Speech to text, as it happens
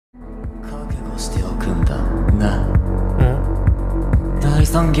しておくんだな。第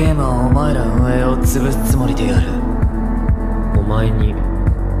3ゲームはお前ら運営を潰すつもりでやる。お前に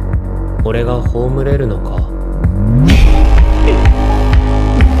俺が葬れるのか。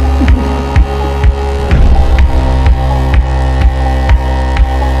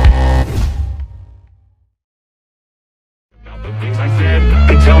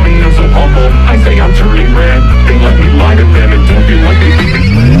They tell me I'm so humble, I say I'm turning red. They let me lie to them and don't feel like they think it's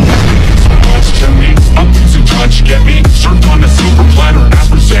lit. So close to me, I'm losing touch, get me served on a silver platter,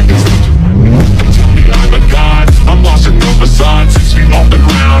 ask for seconds. Tell me I'm a god, I'm lost in the facade, 6 feet off the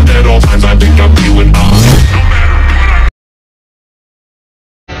ground, at all times I think I'm you and I.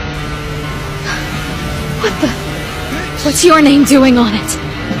 What the? What's your name doing on it?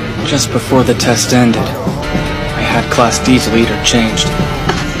 Just before the test ended, I had Class D's leader changed.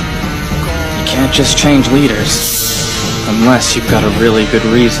 You can't just change leaders unless you've got a really good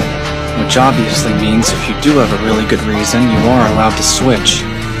reason, which obviously means if you do have a really good reason, you are allowed to switch.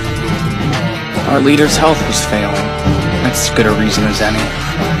 Our leader's health was failing. That's as good a reason as any.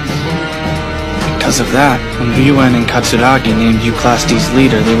 Because of that, when the UN and Katsuragi named you Class D's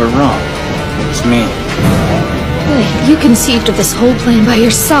leader, they were wrong. It was me. Wait, you conceived of this whole plan by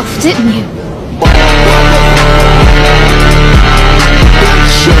yourself, didn't you?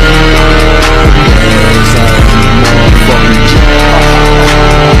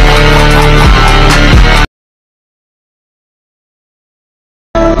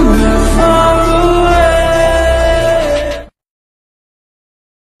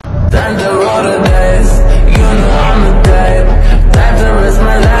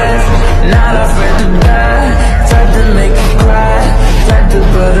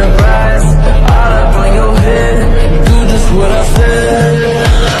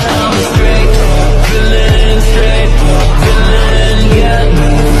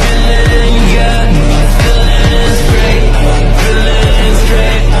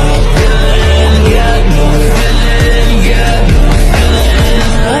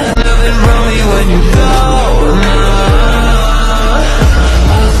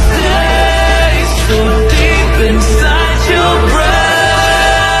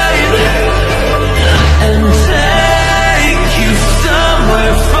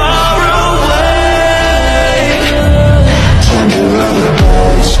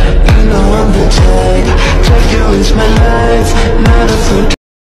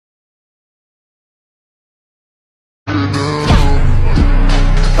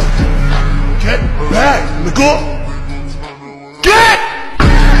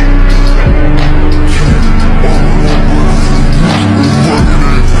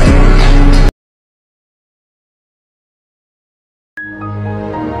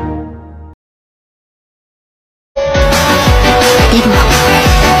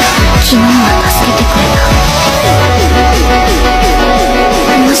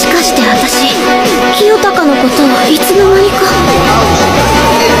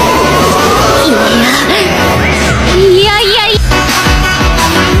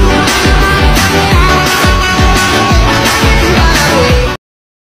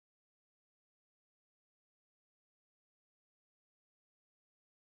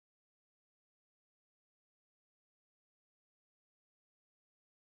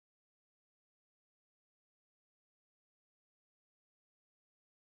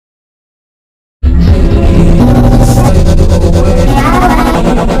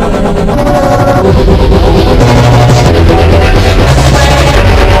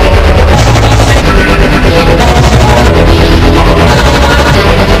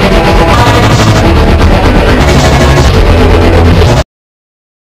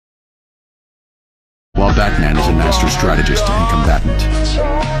 While Batman is a master strategist and combatant,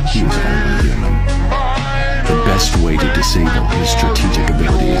 he is only human. The best way to disable his strategic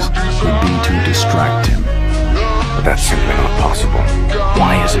abilities would be to distract him. But that's simply not possible.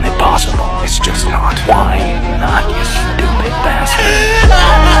 Why isn't it possible? It's just not. Why not, you stupid bastard?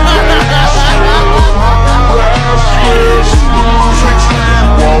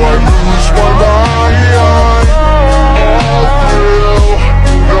 While I lose my mind,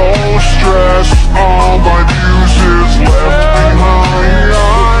 no stress, all my muses left behind.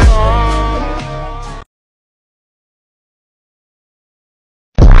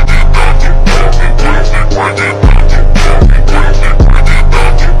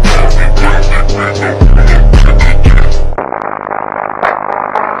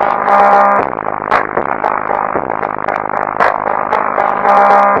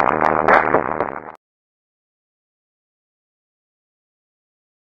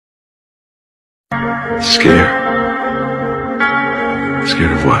 Scared?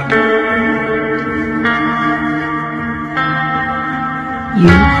 Scared of what?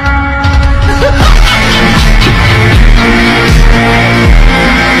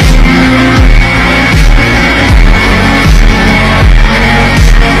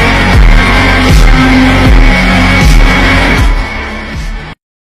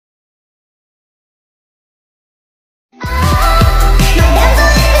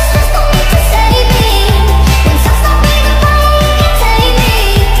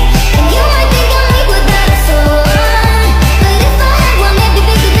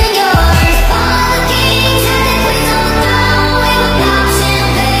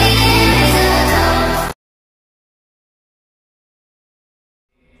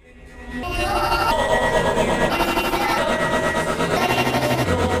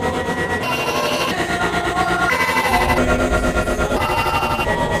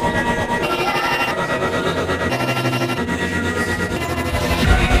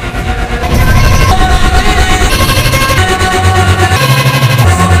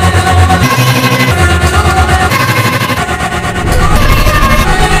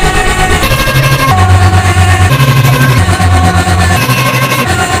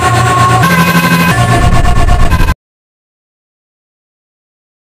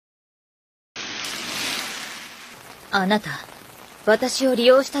 あなた、私を利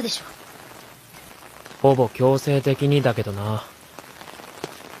用したでしょ。ほぼ強制的にだけどな。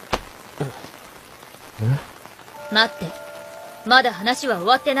待って。まだ話は終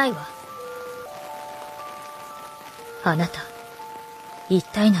わってないわ。あなた、一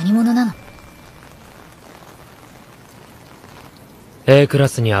体何者なの？ A クラ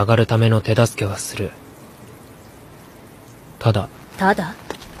スに上がるための手助けはする。ただ、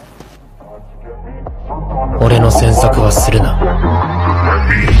俺の詮索はするな。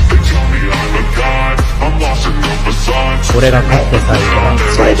俺が勝ってさえいれば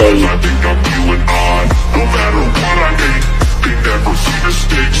それでいい。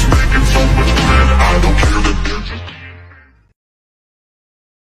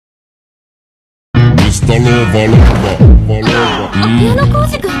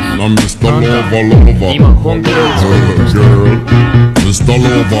ayanokoji君。今本気で撃ち込もうとしてる。Mr.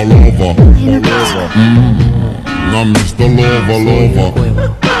 Lover Lover Mr. Lover そういう Lover 声は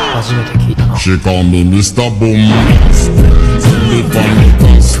初めて聞いたな。 She call me Mr. Bombastic Silly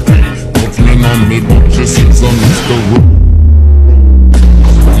fantastic Touch me on me but she sits on Mr.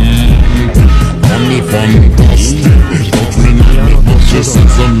 Call me fantastic Touch me on me but she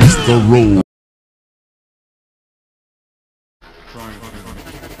sits on Mr. Rowe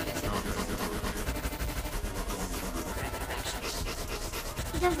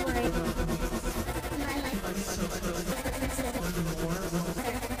Don't worry. My life was so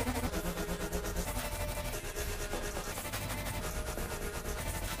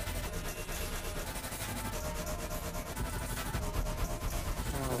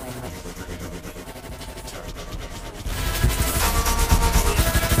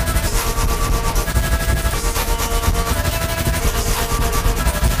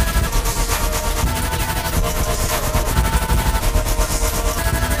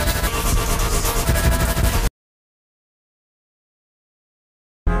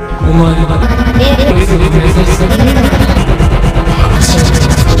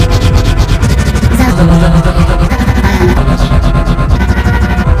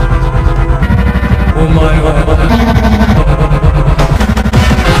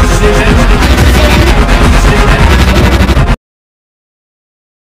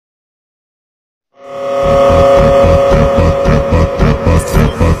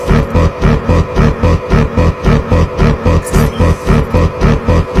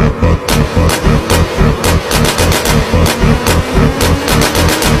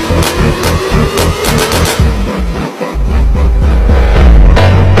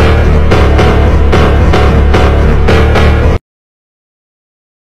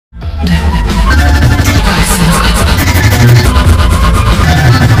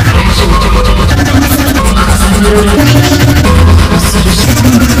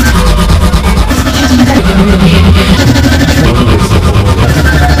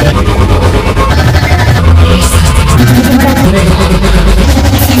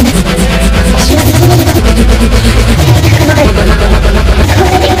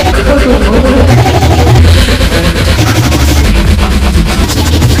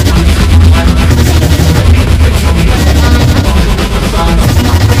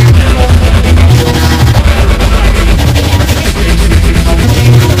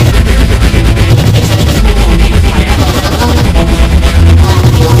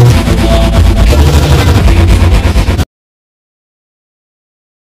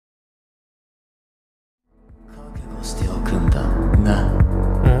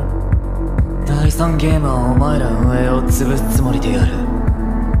算ゲームはお前ら運営を潰すつもりでやる。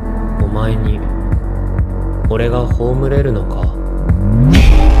お前に俺が葬れるのか？